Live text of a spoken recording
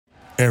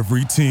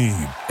Every team,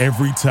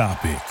 every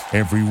topic,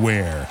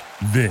 everywhere.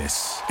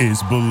 This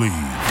is Believe.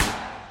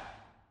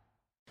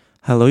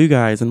 Hello, you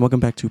guys, and welcome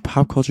back to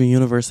Pop Culture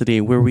University,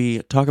 where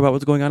we talk about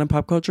what's going on in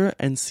pop culture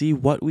and see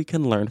what we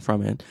can learn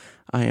from it.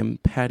 I am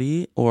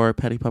Patty, or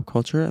Patty Pop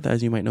Culture,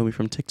 as you might know me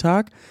from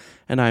TikTok,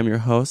 and I'm your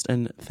host,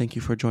 and thank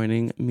you for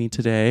joining me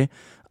today.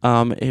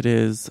 It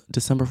is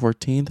December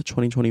 14th,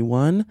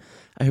 2021.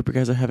 I hope you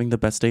guys are having the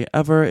best day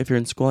ever. If you're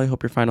in school, I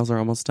hope your finals are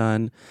almost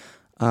done.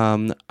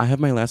 I have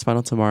my last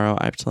final tomorrow.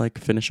 I have to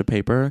finish a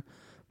paper,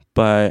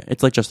 but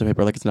it's just a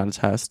paper, it's not a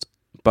test.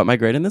 But my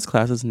grade in this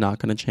class is not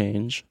going to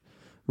change,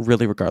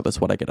 really, regardless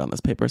what I get on this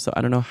paper. So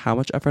I don't know how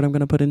much effort I'm going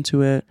to put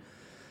into it,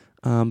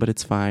 but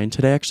it's fine.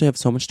 Today I actually have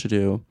so much to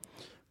do,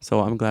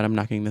 so I'm glad I'm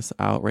knocking this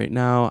out right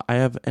now. I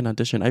have an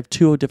audition. I have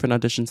 2 different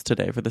auditions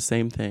today for the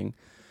same thing.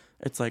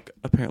 It's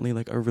apparently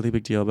a really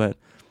big deal, but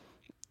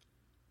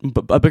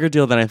a bigger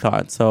deal than I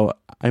thought. So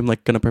I'm going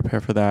to prepare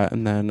for that,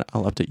 and then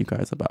I'll update you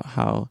guys about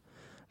how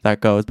that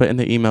goes. But in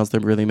the emails,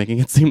 they're really making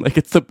it seem like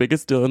it's the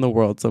biggest deal in the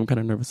world, so I'm kind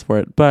of nervous for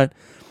it. But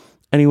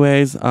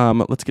anyways,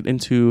 let's get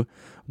into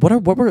what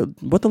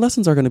the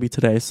lessons are going to be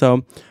today.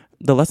 So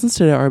the lessons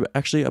today are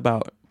actually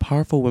about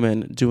powerful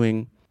women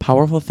doing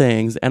powerful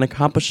things and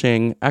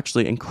accomplishing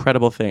actually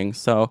incredible things.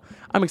 So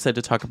I'm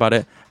excited to talk about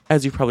it.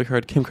 As you've probably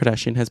heard, Kim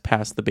Kardashian has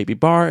passed the baby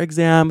bar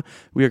exam.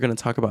 We are going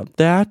to talk about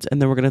that,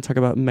 and then we're going to talk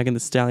about Megan Thee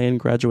Stallion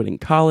graduating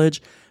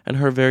college and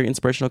her very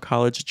inspirational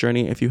college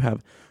journey, if you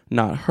have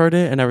not heard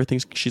it, and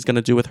everything she's going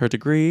to do with her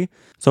degree.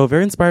 So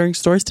very inspiring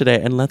stories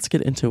today, and let's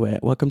get into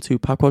it. Welcome to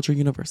Pop Culture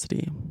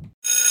University.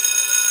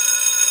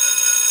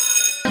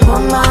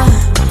 Woman,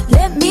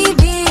 let me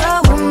be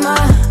your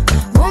woman.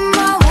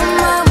 Woman,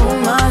 woman,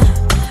 woman.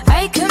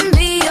 I can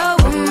be your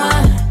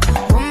woman.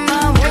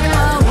 Woman,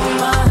 woman,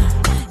 woman.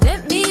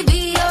 Let me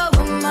be your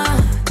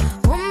woman.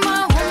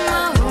 Woman,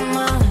 woman,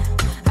 woman.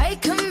 I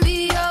can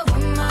be your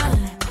woman.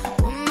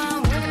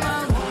 Woman,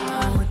 woman,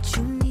 woman. What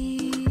you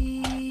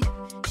need,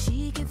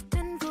 she give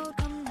tenfold,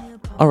 come here.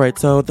 All right,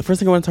 so the first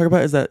thing I want to talk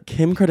about is that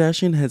Kim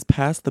Kardashian has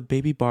passed the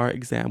baby bar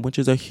exam, which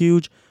is a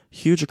huge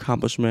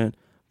accomplishment.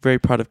 Very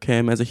proud of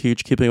Kim as a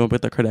huge Keeping Up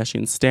with the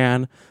Kardashians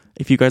stan.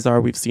 If you guys are,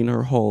 we've seen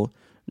her whole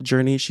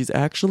journey. She's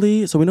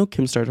actually, so we know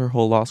Kim started her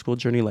whole law school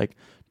journey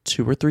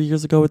 2 or 3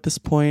 years ago at this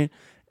point.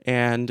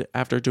 And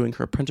after doing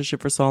her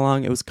apprenticeship for so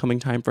long, it was coming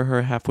time for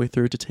her halfway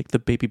through to take the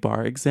baby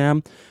bar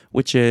exam,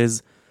 which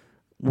is,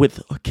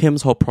 with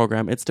Kim's whole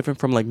program, it's different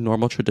from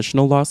normal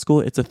traditional law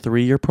school. It's a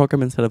 3-year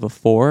program instead of a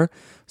 4.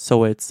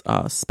 So it's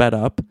sped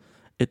up.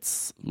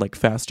 It's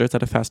faster. It's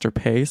at a faster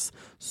pace.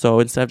 So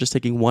instead of just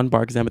taking 1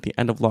 bar exam at the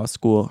end of law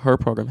school, her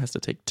program has to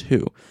take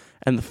 2.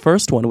 And the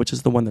first one, which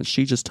is the one that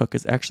she just took,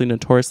 is actually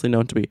notoriously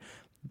known to be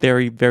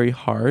very, very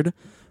hard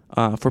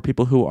for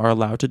people who are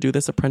allowed to do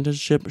this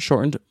apprenticeship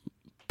shortened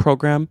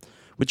program,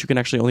 which you can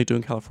actually only do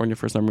in California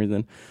for some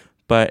reason.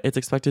 But it's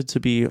expected to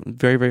be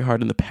very, very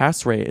hard. And the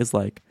pass rate is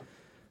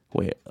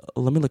wait,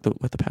 let me look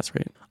at the pass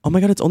rate. Oh my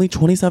God, it's only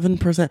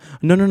 27%.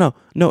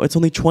 No, it's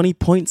only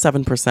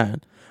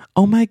 20.7%.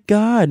 Oh my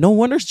God, no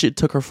wonder she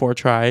took her 4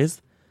 tries.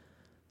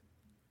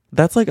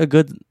 That's good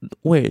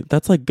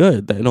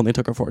that it only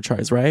took her 4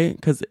 tries, right?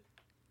 Because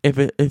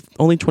if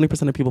only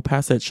 20% of people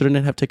pass it, shouldn't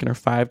it have taken her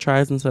 5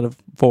 tries instead of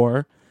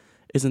 4?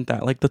 Isn't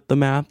that the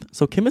math?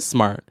 So Kim is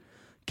smart.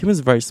 Kim is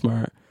very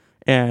smart.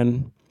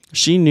 And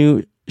she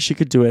knew she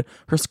could do it.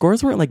 Her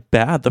scores weren't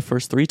bad the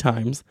first 3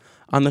 times.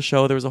 On the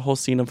show, there was a whole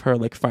scene of her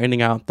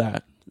finding out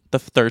that the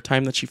 3rd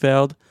time that she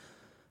failed,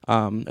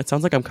 it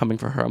sounds like I'm coming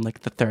for her. I'm the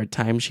 3rd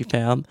time she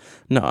failed.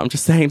 No, I'm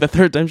just saying the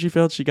 3rd time she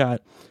failed, she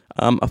got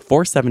a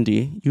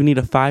 470. You need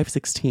a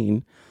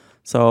 516.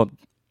 So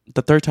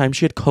the 3rd time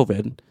she had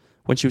COVID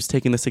when she was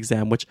taking this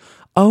exam, which,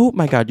 oh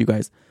my God, you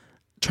guys,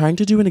 trying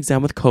to do an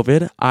exam with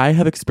COVID, I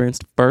have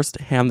experienced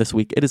firsthand this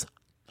week. It is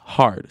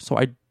hard. So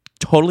I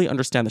totally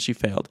understand that she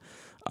failed.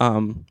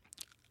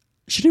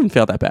 She didn't even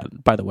fail that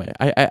bad, by the way.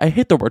 I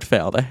hate the word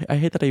failed. I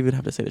hate that I even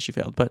have to say that she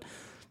failed, but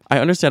I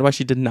understand why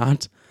she did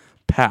not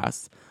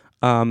pass.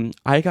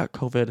 I got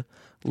COVID.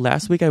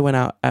 Last week I went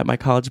out at my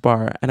college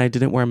bar and I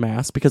didn't wear a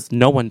mask because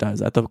no one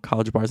does at the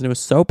college bars, and it was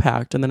so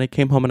packed. And then I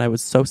came home and I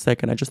was so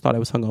sick and I just thought I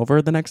was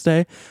hungover the next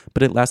day,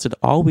 but it lasted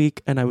all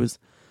week and I was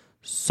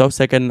so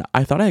sick and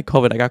I thought I had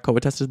COVID. I got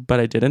COVID tested, but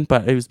I didn't.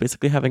 But I was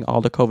basically having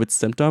all the COVID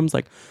symptoms,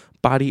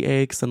 body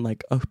aches and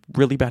a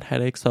really bad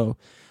headache. So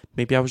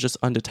maybe I was just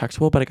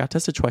undetectable, but I got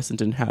tested twice and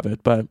didn't have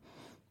it. But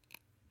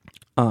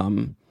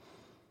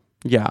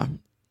yeah.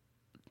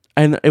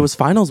 And it was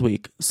finals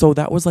week. So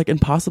that was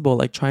impossible,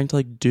 trying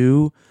to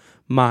do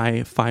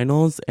my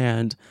finals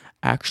and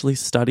actually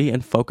study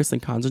and focus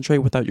and concentrate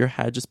without your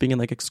head just being in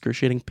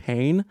excruciating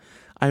pain.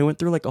 I went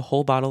through a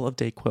whole bottle of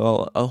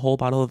Dayquil, a whole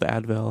bottle of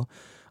Advil.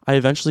 I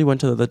eventually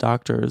went to the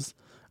doctors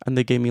and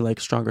they gave me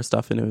stronger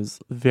stuff, and it was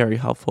very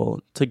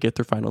helpful to get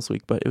through finals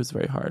week, but it was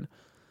very hard.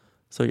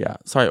 So yeah,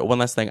 sorry, one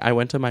last thing. I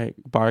went to my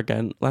bar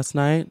again last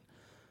night.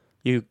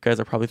 You guys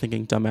are probably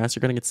thinking, dumbass,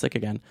 you're going to get sick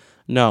again.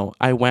 No,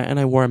 I went and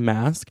I wore a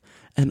mask,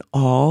 and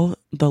all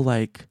the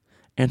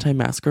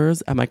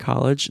anti-maskers at my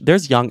college.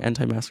 There's young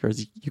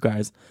anti-maskers, you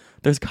guys.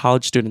 There's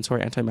college students who are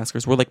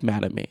anti-maskers were like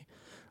mad at me.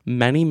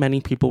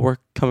 Many people were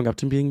coming up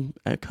to me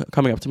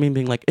and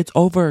being like, "It's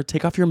over.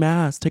 Take off your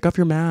mask. Take off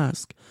your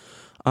mask."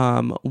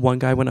 One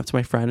guy went up to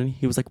my friend and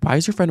he was like, "Why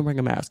is your friend wearing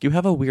a mask? You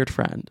have a weird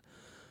friend."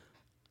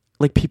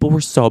 Like, people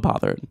were so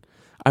bothered.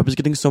 I was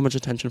getting so much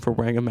attention for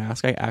wearing a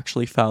mask. I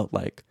actually felt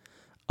like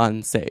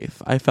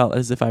unsafe. I felt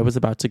as if I was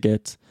about to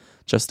get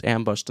just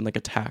ambushed and like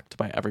attacked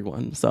by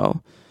everyone.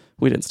 So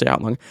we didn't stay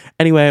out long.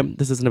 Anyway,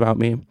 this isn't about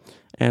me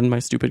and my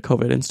stupid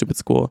COVID and stupid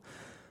school.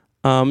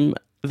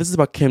 This is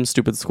about Kim's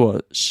stupid school.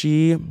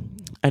 She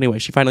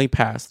finally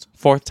passed.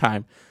 4th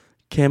time.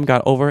 Kim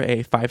got over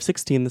a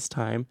 516 this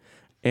time.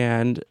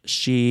 And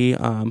she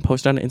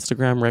posted on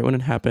Instagram right when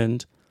it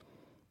happened.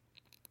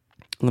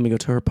 Let me go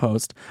to her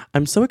post.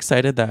 I'm so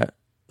excited that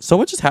so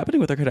much is happening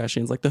with the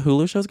Kardashians. Like, the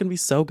Hulu show is going to be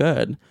so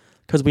good.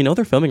 Because we know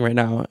they're filming right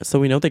now. So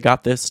we know they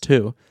got this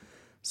too.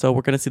 So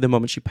we're going to see the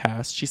moment she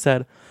passed. She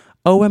said,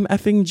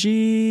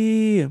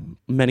 OMFing-G,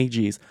 many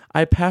G's.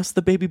 I passed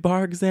the baby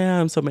bar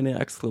exam, so many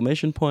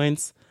exclamation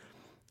points,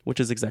 which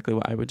is exactly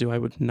what I would do. I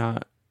would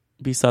not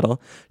be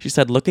subtle. She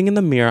said, looking in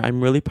the mirror,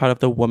 I'm really proud of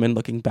the woman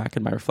looking back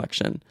in my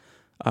reflection.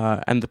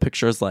 And the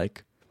picture is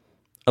like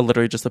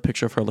literally just a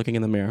picture of her looking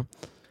in the mirror.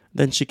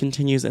 Then she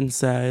continues and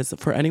says,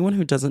 for anyone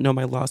who doesn't know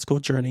my law school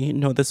journey,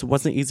 no, this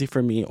wasn't easy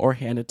for me or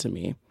handed to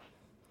me.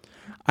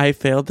 I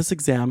failed this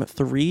exam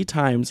 3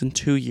 times in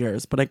 2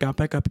 years, but I got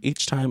back up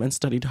each time and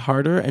studied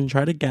harder and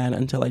tried again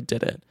until I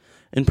did it.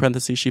 In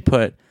parentheses, she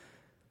put,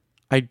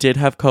 I did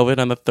have COVID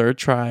on the 3rd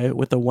try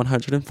with a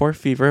 104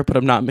 fever, but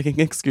I'm not making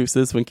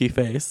excuses, winky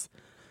face.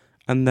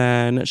 And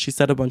then she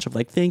said a bunch of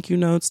like thank you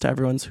notes to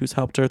everyone who's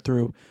helped her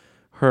through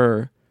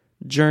her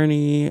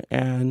journey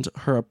and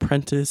her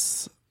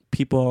apprentice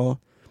people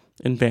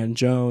in Van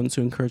Jones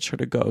who encouraged her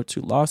to go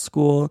to law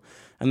school.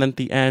 And then at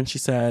the end, she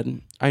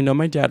said, I know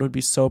my dad would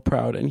be so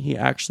proud and he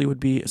actually would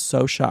be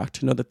so shocked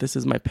to know that this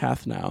is my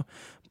path now.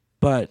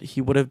 But he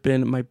would have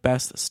been my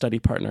best study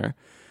partner.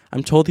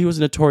 I'm told he was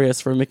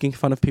notorious for making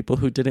fun of people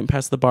who didn't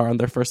pass the bar on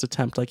their first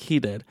attempt like he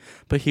did,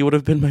 but he would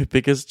have been my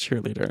biggest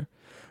cheerleader.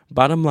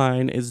 Bottom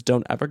line is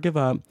don't ever give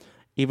up.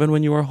 Even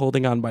when you are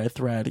holding on by a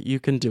thread, you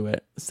can do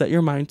it. Set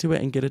your mind to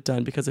it and get it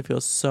done because it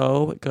feels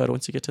so good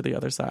once you get to the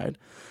other side.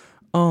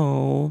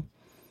 Oh,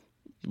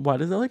 why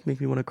does that like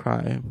make me want to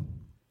cry?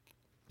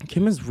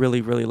 Kim is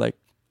really, really like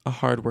a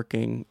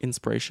hardworking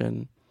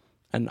inspiration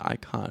and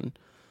icon.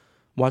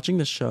 Watching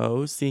the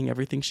show, seeing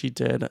everything she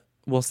did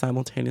while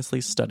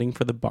simultaneously studying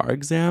for the bar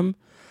exam,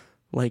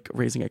 like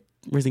raising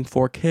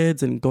 4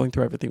 kids and going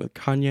through everything with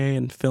Kanye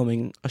and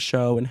filming a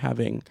show and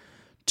having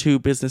 2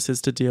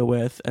 businesses to deal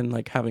with and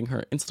like having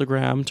her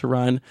Instagram to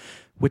run,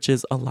 which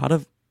is a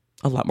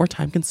lot more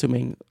time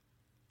consuming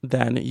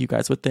than you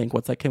guys would think.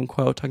 What's that Kim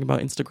quote talking about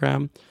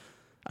Instagram?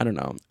 I don't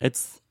know.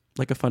 It's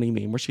like a funny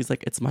meme where she's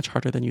like, it's much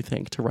harder than you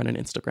think to run an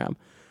Instagram.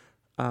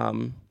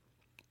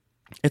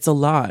 It's a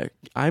lot.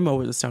 I'm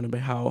always astounded by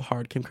how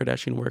hard Kim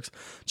Kardashian works.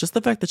 Just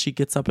the fact that she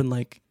gets up and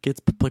like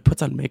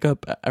puts on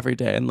makeup every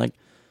day and like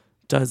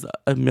does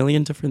a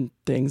million different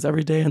things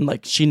every day, and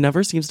like she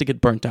never seems to get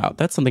burnt out.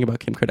 That's something about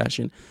Kim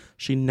Kardashian.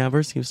 She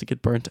never seems to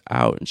get burnt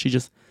out, and she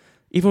just,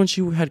 even when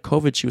she had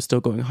COVID, she was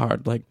still going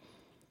hard. Like,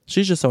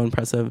 she's just so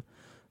impressive.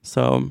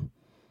 So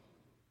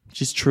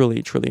she's truly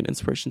an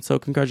inspiration. So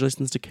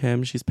congratulations to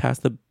Kim. She's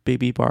passed the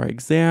baby bar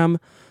exam.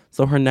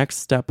 So her next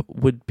step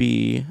would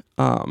be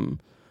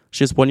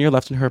she has 1 year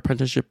left in her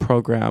apprenticeship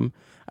program,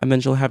 and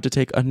then she'll have to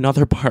take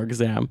another bar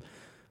exam.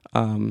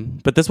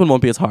 But this one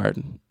won't be as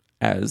hard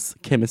as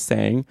Kim is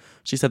saying.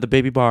 She said the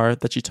baby bar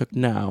that she took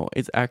now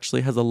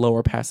actually has a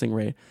lower passing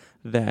rate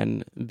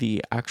than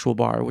the actual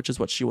bar, which is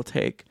what she will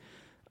take,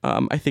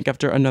 I think,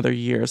 after another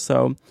year.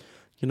 So,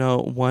 you know,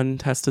 one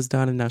test is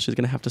done and now she's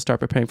going to have to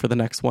start preparing for the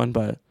next one.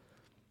 But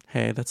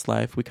hey, that's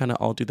life. We kind of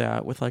all do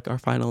that with like our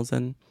finals.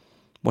 And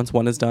once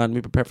one is done,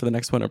 we prepare for the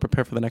next one or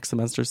prepare for the next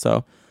semester.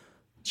 So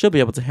she'll be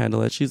able to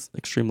handle it. She's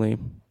extremely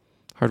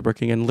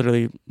hardworking and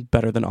literally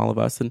better than all of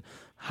us. And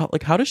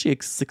how does she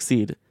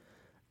succeed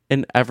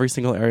in every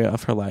single area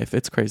of her life?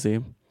 It's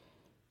crazy.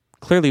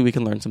 Clearly, we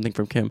can learn something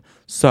from Kim.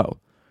 So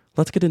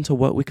let's get into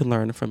what we can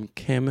learn from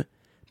Kim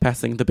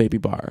passing the baby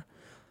bar.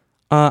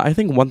 I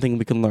think one thing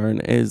we can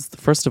learn is,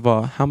 first of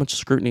all, how much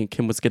scrutiny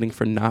Kim was getting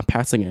for not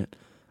passing it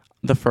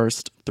the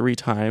first 3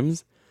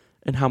 times,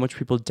 and how much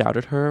people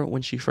doubted her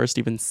when she first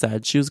even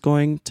said she was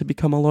going to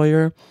become a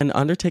lawyer. And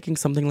undertaking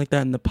something like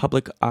that in the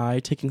public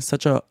eye, taking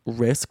such a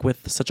risk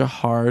with such a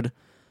hard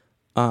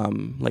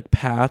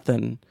path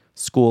and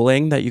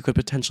schooling that you could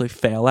potentially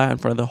fail at in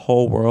front of the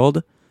whole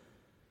world,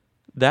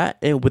 that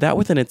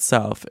within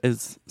itself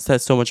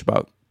says so much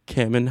about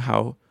Kim and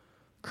how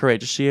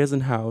courageous she is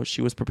and how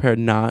she was prepared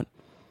not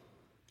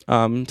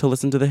to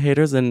listen to the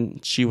haters,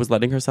 and she was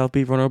letting herself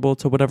be vulnerable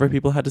to whatever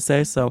people had to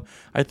say. So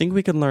I think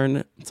we can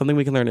learn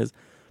is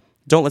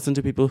don't listen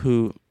to people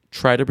who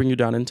try to bring you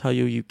down and tell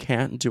you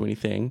can't do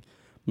anything.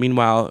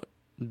 Meanwhile,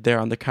 they're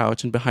on the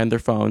couch and behind their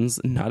phones,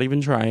 not even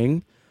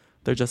trying.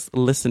 They're just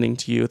listening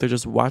to you. They're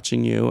just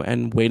watching you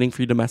and waiting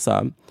for you to mess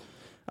up.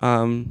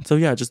 So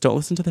yeah, just don't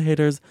listen to the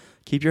haters.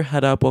 Keep your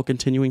head up while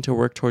continuing to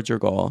work towards your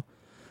goal.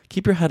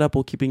 Keep your head up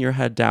while keeping your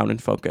head down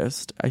and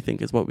focused, I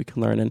think is what we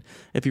can learn. And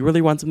if you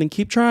really want something,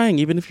 keep trying,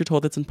 even if you're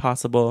told it's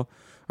impossible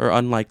or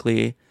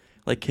unlikely.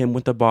 Like Kim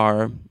with the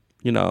bar,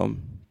 you know,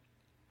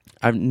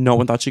 no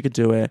one thought she could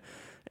do it.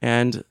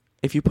 And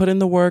if you put in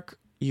the work,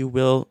 you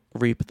will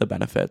reap the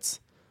benefits.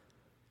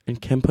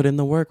 And Kim put in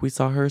the work. We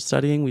saw her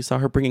studying. We saw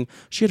her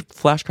she had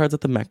flashcards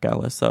at the Met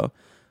Gala. So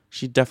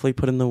she definitely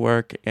put in the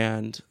work.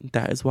 And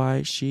that is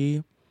why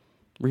she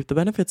reaped the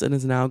benefits and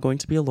is now going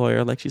to be a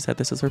lawyer. Like she said,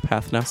 this is her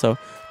path now. So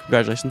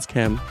congratulations,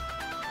 Kim.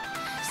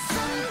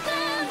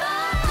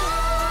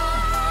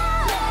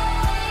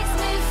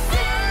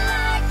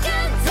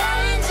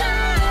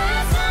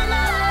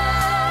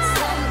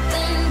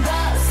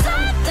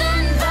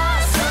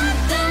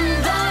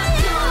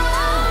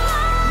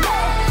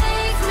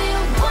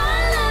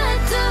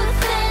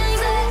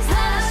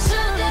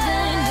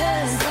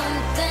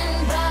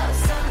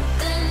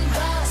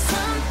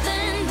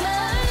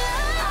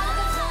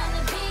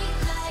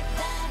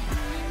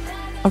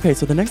 Okay,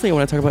 so the next thing I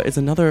want to talk about is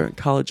another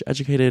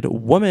college-educated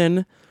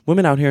woman.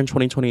 Women out here in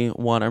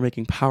 2021 are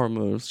making power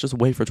moves. Just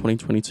wait for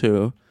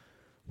 2022.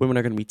 Women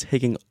are going to be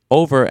taking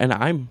over, and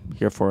I'm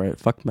here for it.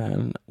 Fuck,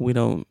 man. We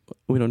don't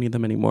need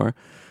them anymore.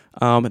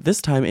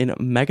 This time in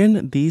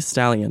Megan Thee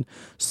Stallion.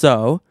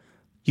 So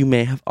you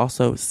may have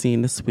also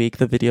seen this week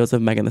the videos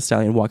of Megan Thee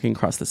Stallion walking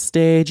across the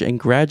stage and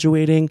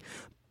graduating.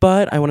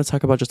 But I want to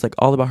talk about just like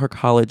all about her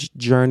college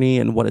journey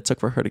and what it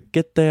took for her to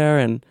get there,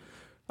 and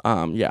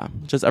yeah,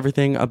 just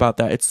everything about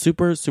that. It's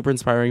super, super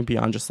inspiring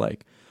beyond just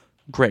like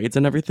grades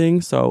and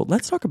everything. So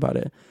let's talk about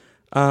it.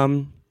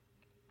 Megan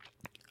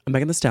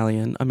Thee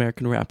Stallion,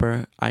 American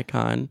rapper,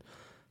 icon,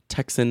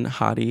 Texan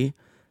hottie,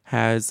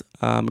 has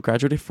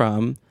graduated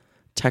from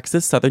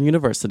Texas Southern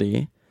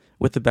University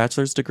with a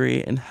bachelor's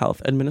degree in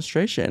health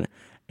administration.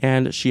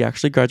 And she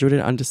actually graduated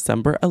on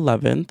December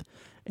 11th.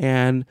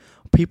 And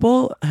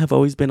people have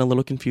always been a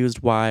little confused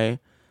why,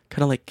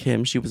 kind of like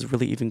Kim, she was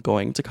really even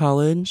going to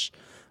college.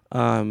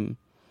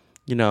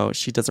 You know,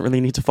 she doesn't really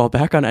need to fall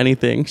back on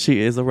anything. She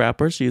is a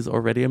rapper. She's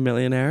already a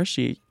millionaire.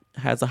 She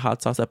has a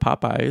hot sauce at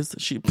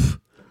Popeyes.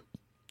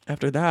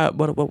 After that,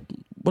 what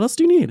else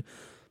do you need?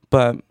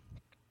 But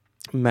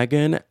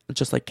Megan,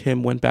 just like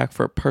Kim, went back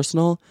for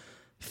personal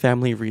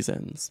family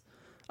reasons.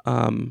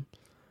 And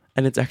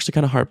it's actually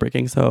kind of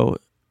heartbreaking. So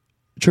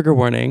trigger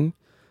warning,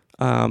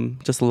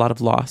 just a lot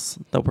of loss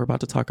that we're about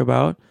to talk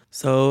about.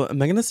 So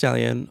Megan Thee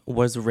Stallion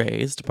was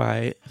raised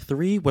by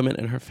 3 women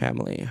in her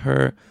family.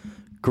 Her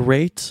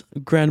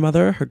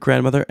great-grandmother, her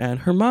grandmother, and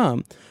her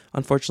mom.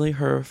 Unfortunately,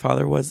 her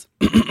father was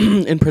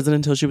in prison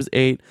until she was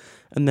 8.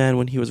 And then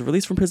when he was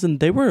released from prison,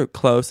 they were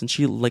close and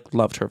she like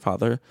loved her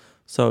father.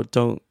 So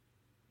don't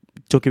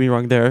get me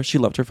wrong there. She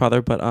loved her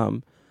father, but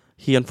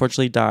he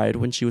unfortunately died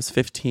when she was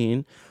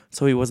 15.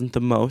 So he wasn't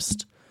the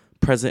most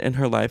present in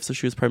her life. So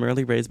she was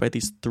primarily raised by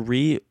these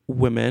 3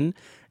 women,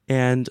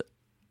 and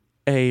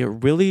a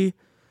really,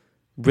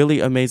 really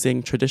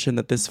amazing tradition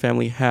that this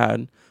family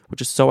had, which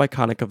is so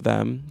iconic of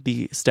them,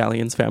 the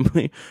Stallions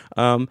family.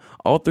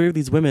 All 3 of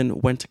these women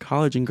went to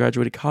college and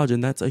graduated college,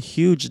 and that's a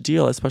huge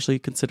deal, especially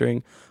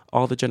considering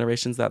all the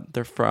generations that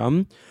they're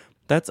from.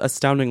 That's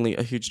astoundingly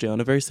a huge deal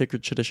and a very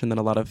sacred tradition that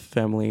a lot of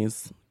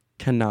families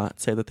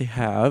cannot say that they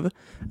have,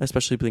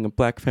 especially being a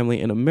Black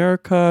family in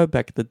America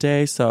back in the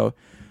day. So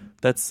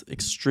that's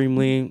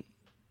extremely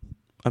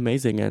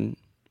amazing and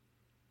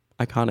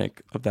iconic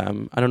of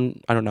them. I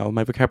don't know.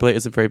 My vocabulary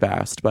isn't very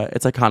vast, but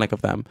it's iconic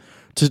of them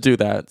to do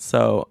that.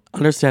 So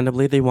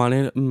understandably, they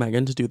wanted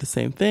Megan to do the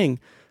same thing.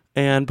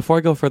 And before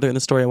I go further in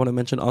the story, I want to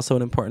mention also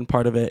an important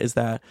part of it is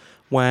that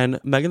when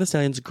Megan Thee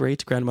Stallion's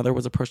great-grandmother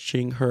was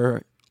approaching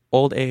her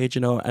old age,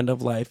 end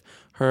of life,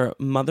 her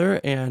mother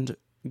and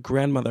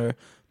grandmother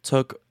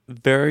took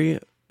very,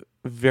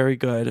 very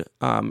good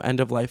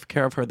end-of-life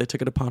care of her. They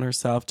took it upon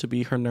herself to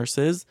be her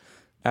nurses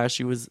as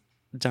she was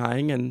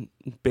dying, and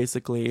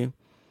basically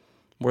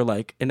were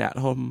like an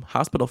at-home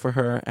hospital for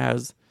her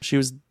as she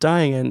was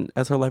dying and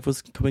as her life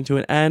was coming to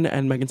an end.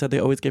 And Megan said they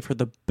always gave her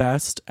the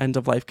best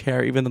end-of-life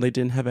care, even though they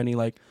didn't have any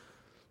like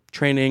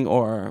training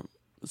or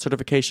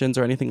certifications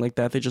or anything like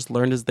that. They just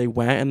learned as they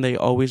went, and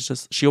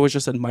she always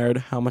just admired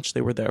how much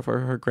they were there for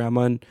her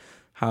grandma, and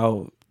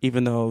how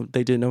even though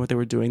they didn't know what they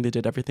were doing, they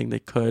did everything they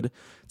could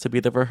to be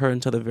there for her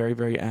until the very,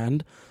 very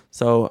end.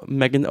 So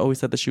Megan always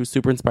said that she was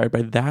super inspired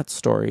by that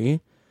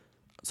story.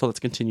 So let's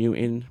continue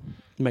in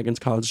Megan's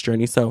college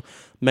journey. So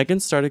Megan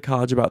started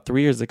college about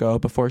 3 years ago,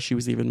 before she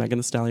was even Megan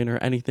Thee Stallion or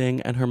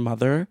anything. And her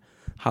mother,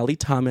 Holly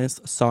Thomas,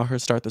 saw her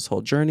start this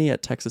whole journey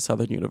at Texas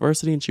Southern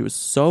University, and she was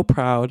so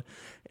proud.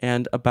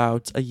 And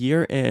about a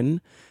year in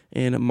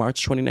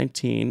March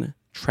 2019,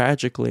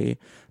 tragically,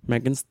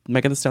 Megan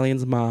Thee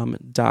Stallion's mom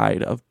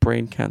died of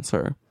brain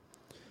cancer.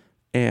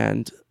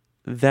 And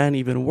then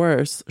even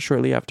worse,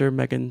 shortly after,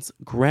 Megan's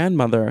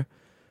grandmother,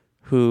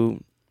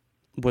 who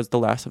was the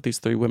last of these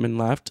 3 women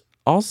left,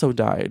 also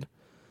died.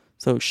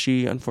 So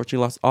she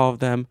unfortunately lost all of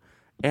them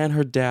and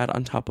her dad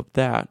on top of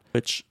that.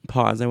 Which,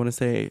 pause, I want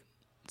to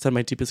send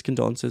my deepest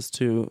condolences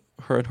to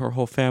her and her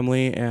whole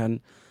family, and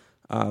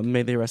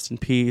may they rest in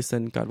peace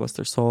and God bless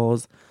their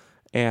souls.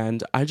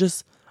 And I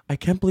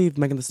can't believe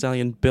Megan Thee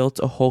Stallion built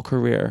a whole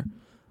career.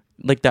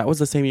 Like, that was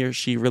the same year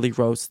she really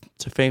rose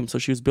to fame. So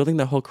she was building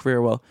that whole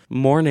career while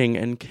mourning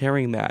and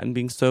carrying that and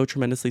being so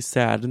tremendously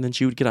sad. And then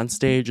she would get on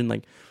stage and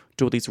like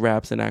do all these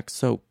raps and act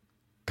so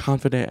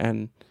confident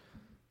and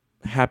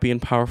happy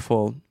and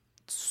powerful.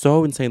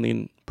 So insanely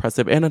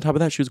impressive. And on top of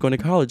that, she was going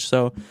to college.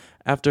 So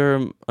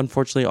after,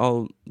 unfortunately,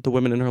 all the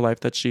women in her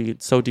life that she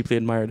so deeply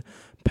admired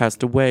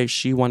passed away,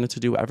 she wanted to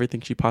do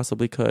everything she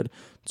possibly could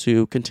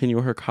to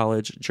continue her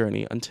college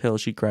journey until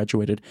she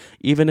graduated,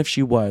 even if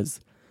she was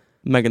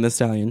Megan Thee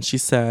Stallion. She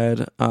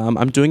said,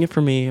 I'm doing it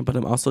for me, but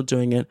I'm also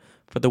doing it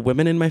for the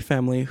women in my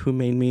family who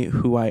made me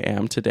who I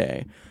am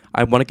today.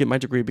 I want to get my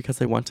degree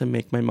because I want to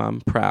make my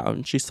mom proud.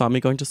 And she saw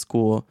me going to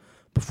school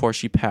before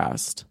she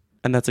passed.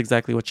 And that's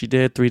exactly what she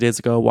did 3 days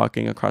ago,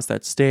 walking across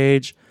that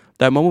stage.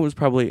 That moment was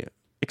probably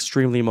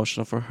extremely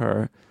emotional for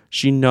her.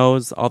 She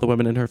knows all the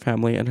women in her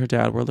family and her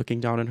dad were looking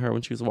down on her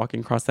when she was walking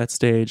across that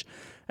stage.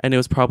 And it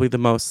was probably the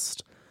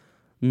most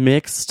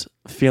mixed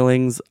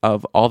feelings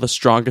of all the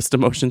strongest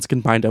emotions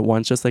combined at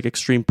once, just like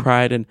extreme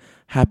pride and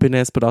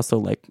happiness, but also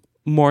like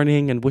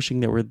mourning and wishing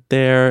they were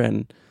there,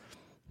 and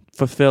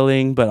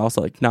fulfilling, but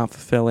also like not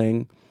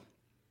fulfilling.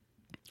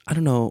 I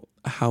don't know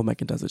how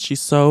Megan does it.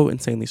 She's so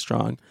insanely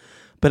strong.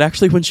 But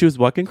actually, when she was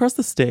walking across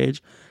the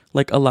stage,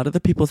 like a lot of the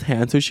people's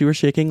hands who she was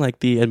shaking, like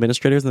the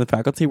administrators and the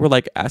faculty, were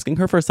like asking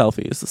her for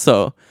selfies.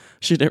 So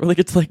she didn't really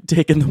get to like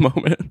take in the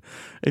moment.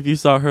 If you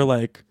saw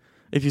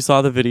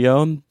the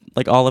video,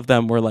 like all of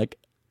them were like,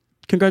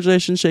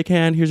 congratulations, shake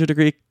hand, here's your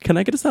degree. Can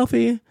I get a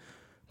selfie?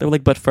 They were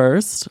like, but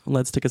first,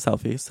 let's take a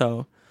selfie.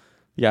 So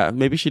yeah,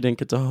 maybe she didn't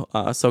get to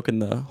soak in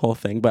the whole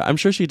thing, but I'm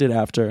sure she did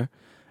after.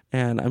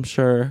 And I'm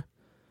sure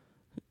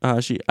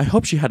I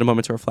hope she had a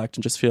moment to reflect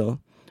and just feel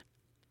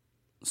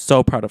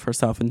so proud of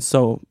herself and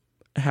so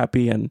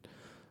happy, and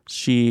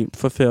she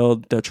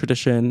fulfilled the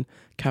tradition,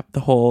 kept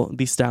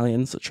the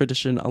Stallions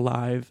tradition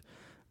alive,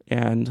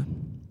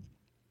 and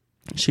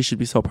she should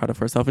be so proud of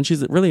herself. And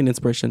she's really an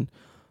inspiration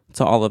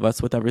to all of us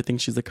with everything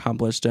she's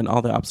accomplished and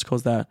all the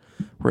obstacles that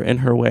were in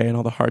her way and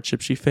all the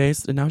hardships she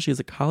faced. And now she is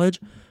a college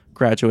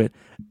graduate,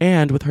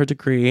 and with her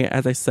degree,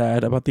 as I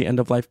said about the end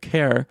of life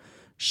care,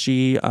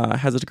 she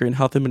has a degree in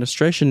health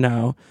administration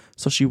now.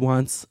 So she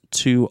wants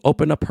to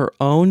open up her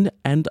own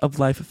end of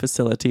life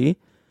facility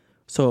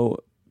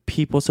so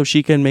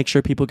she can make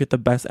sure people get the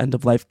best end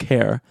of life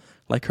care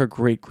like her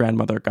great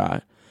grandmother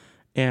got.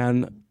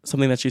 And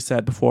something that she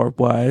said before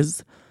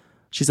was,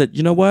 she said,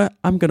 you know what?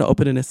 I'm going to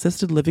open an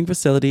assisted living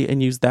facility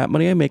and use that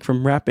money I make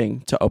from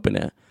rapping to open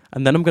it.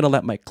 And then I'm going to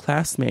let my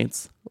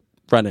classmates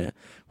run it,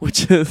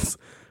 which is,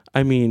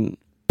 I mean,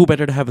 who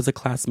better to have as a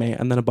classmate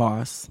and then a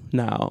boss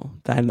now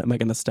than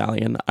Megan Thee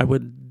Stallion? I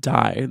would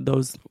die.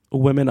 Those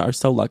women are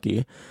so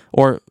lucky,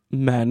 or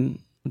men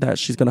that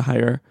she's going to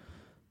hire.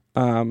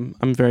 I'm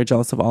very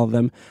jealous of all of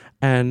them.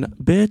 And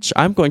bitch,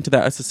 I'm going to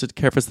that assisted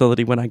care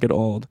facility when I get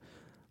old.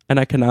 And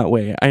I cannot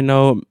wait. I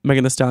know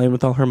Megan Thee Stallion,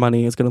 with all her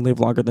money, is going to live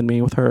longer than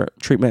me with her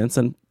treatments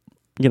and,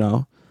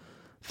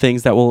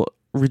 things that will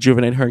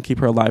rejuvenate her and keep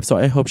her alive. So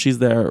I hope she's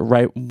there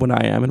right when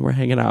I am and we're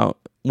hanging out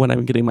when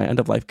I'm getting my end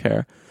of life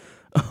care.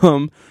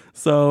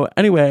 So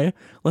anyway,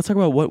 let's talk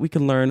about what we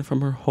can learn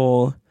from her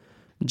whole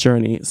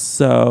journey.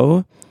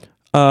 So,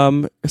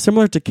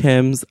 similar to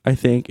Kim's, I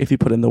think if you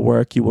put in the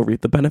work, you will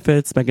reap the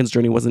benefits. Megan's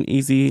journey wasn't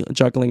easy,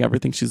 juggling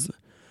everything she's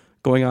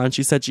going on.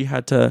 She said she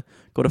had to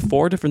go to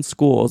 4 different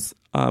schools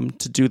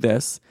to do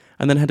this,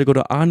 and then had to go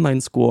to online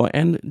school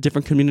and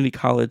different community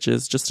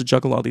colleges just to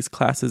juggle all these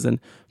classes and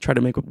try to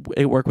make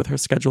it work with her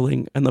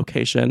scheduling and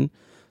location.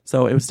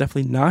 So it was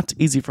definitely not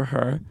easy for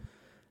her.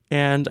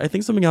 And I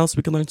think something else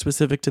we can learn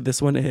specific to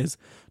this one is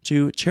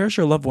to cherish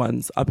your loved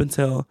ones up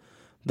until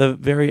the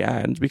very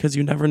end, because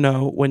you never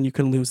know when you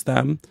can lose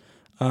them,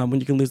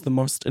 when you can lose the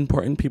most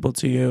important people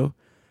to you,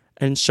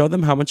 and show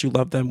them how much you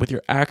love them with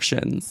your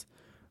actions,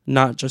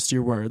 not just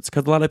your words.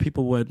 Because a lot of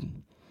people would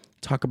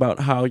talk about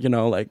how,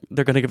 like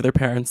they're going to give their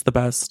parents the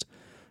best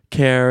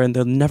care and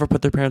they'll never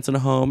put their parents in a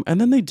home, and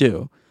then they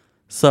do.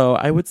 So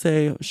I would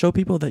say show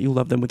people that you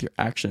love them with your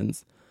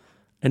actions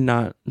and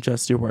not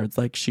just your words,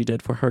 like she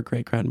did for her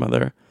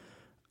great-grandmother.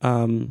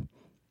 And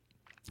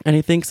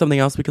I think something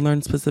else we can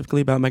learn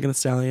specifically about Megan Thee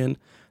Stallion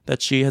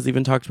that she has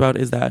even talked about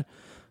is that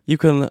you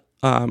can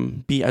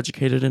be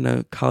educated and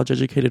a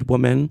college-educated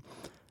woman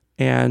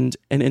and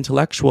an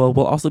intellectual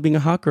while also being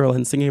a hot girl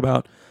and singing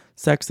about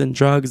sex and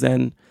drugs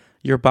and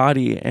your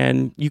body,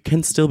 and you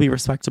can still be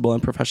respectable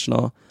and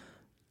professional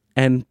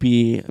and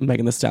be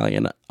Megan Thee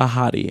Stallion, a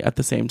hottie at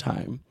the same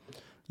time.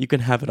 You can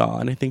have it all,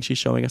 and I think she's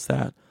showing us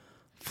that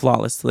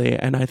flawlessly.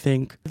 And I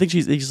think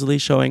she's easily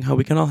showing how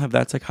we can all have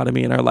that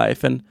dichotomy in our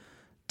life and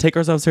take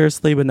ourselves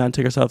seriously, but not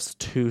take ourselves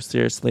too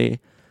seriously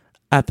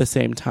at the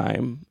same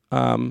time.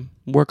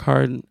 Work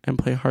hard and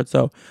play hard.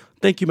 So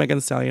thank you, Megan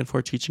Thee Stallion,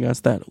 for teaching us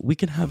that we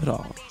can have it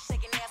all.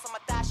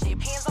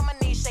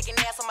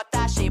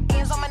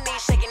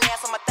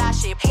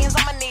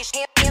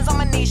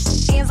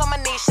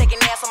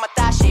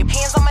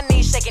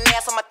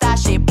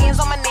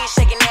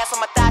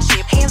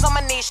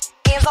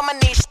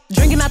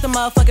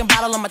 motherfucking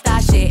bottle on my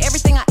thigh shit.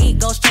 Everything I eat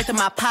goes straight to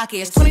my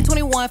pockets.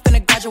 2021,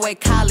 finna graduate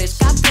college.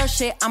 Got first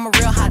shit, I'm a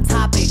real hot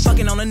topic.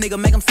 Fucking on a nigga,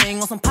 make him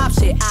sing on some pop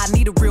shit. I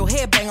need a real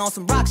headbang on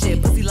some rock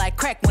shit. Pussy like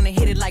crack when it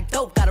hit it like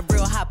dope. Got a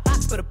real hot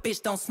box, but a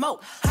bitch don't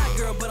smoke. Hot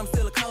girl, but I'm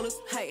still the coldest.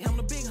 Hey, I'm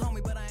the big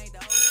homie, but I ain't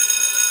the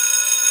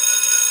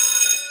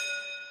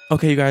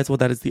Okay, you guys, well,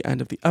 that is the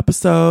end of the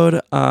episode.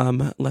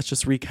 Let's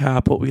just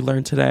recap what we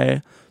learned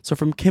today. So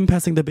from Kim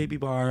passing the baby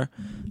bar,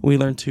 we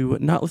learned to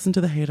not listen to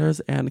the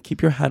haters and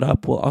keep your head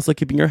up while also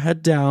keeping your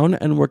head down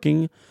and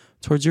working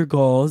towards your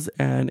goals.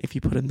 And if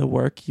you put in the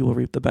work, you will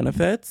reap the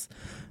benefits.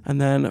 And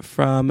then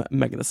from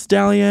Megan Thee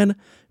Stallion,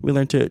 we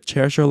learned to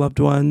cherish your loved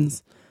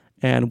ones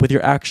and with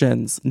your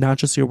actions, not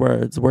just your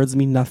words. Words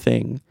mean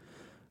nothing.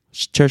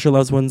 Cherish your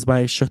loved ones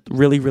by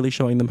really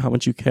showing them how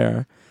much you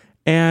care.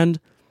 And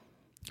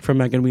from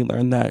Megan, we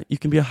learned that you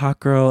can be a hot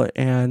girl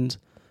and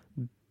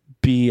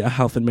be a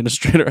health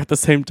administrator at the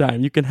same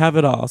time. You can have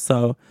it all.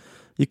 So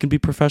you can be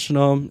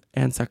professional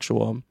and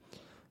sexual.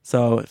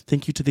 So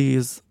thank you to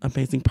these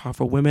amazing,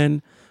 powerful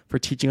women for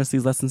teaching us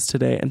these lessons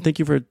today. And thank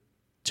you for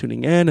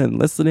tuning in and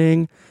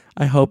listening.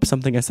 I hope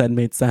something I said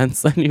made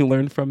sense and you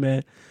learned from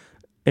it.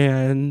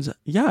 And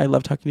yeah, I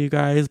love talking to you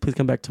guys. Please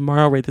come back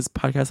tomorrow. Rate this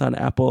podcast on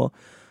Apple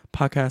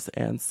Podcasts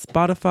and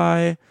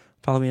Spotify.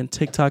 Follow me on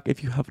TikTok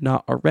if you have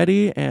not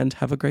already, and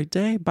have a great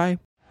day. Bye.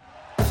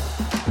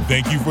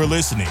 Thank you for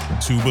listening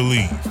to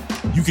Believe.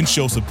 You can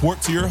show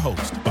support to your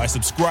host by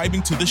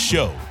subscribing to the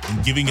show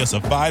and giving us a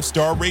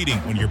 5-star rating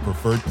on your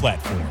preferred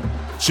platform.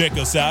 Check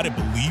us out at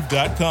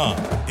Believe.com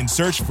and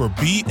search for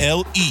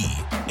BLEAV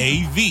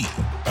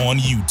on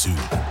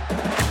YouTube.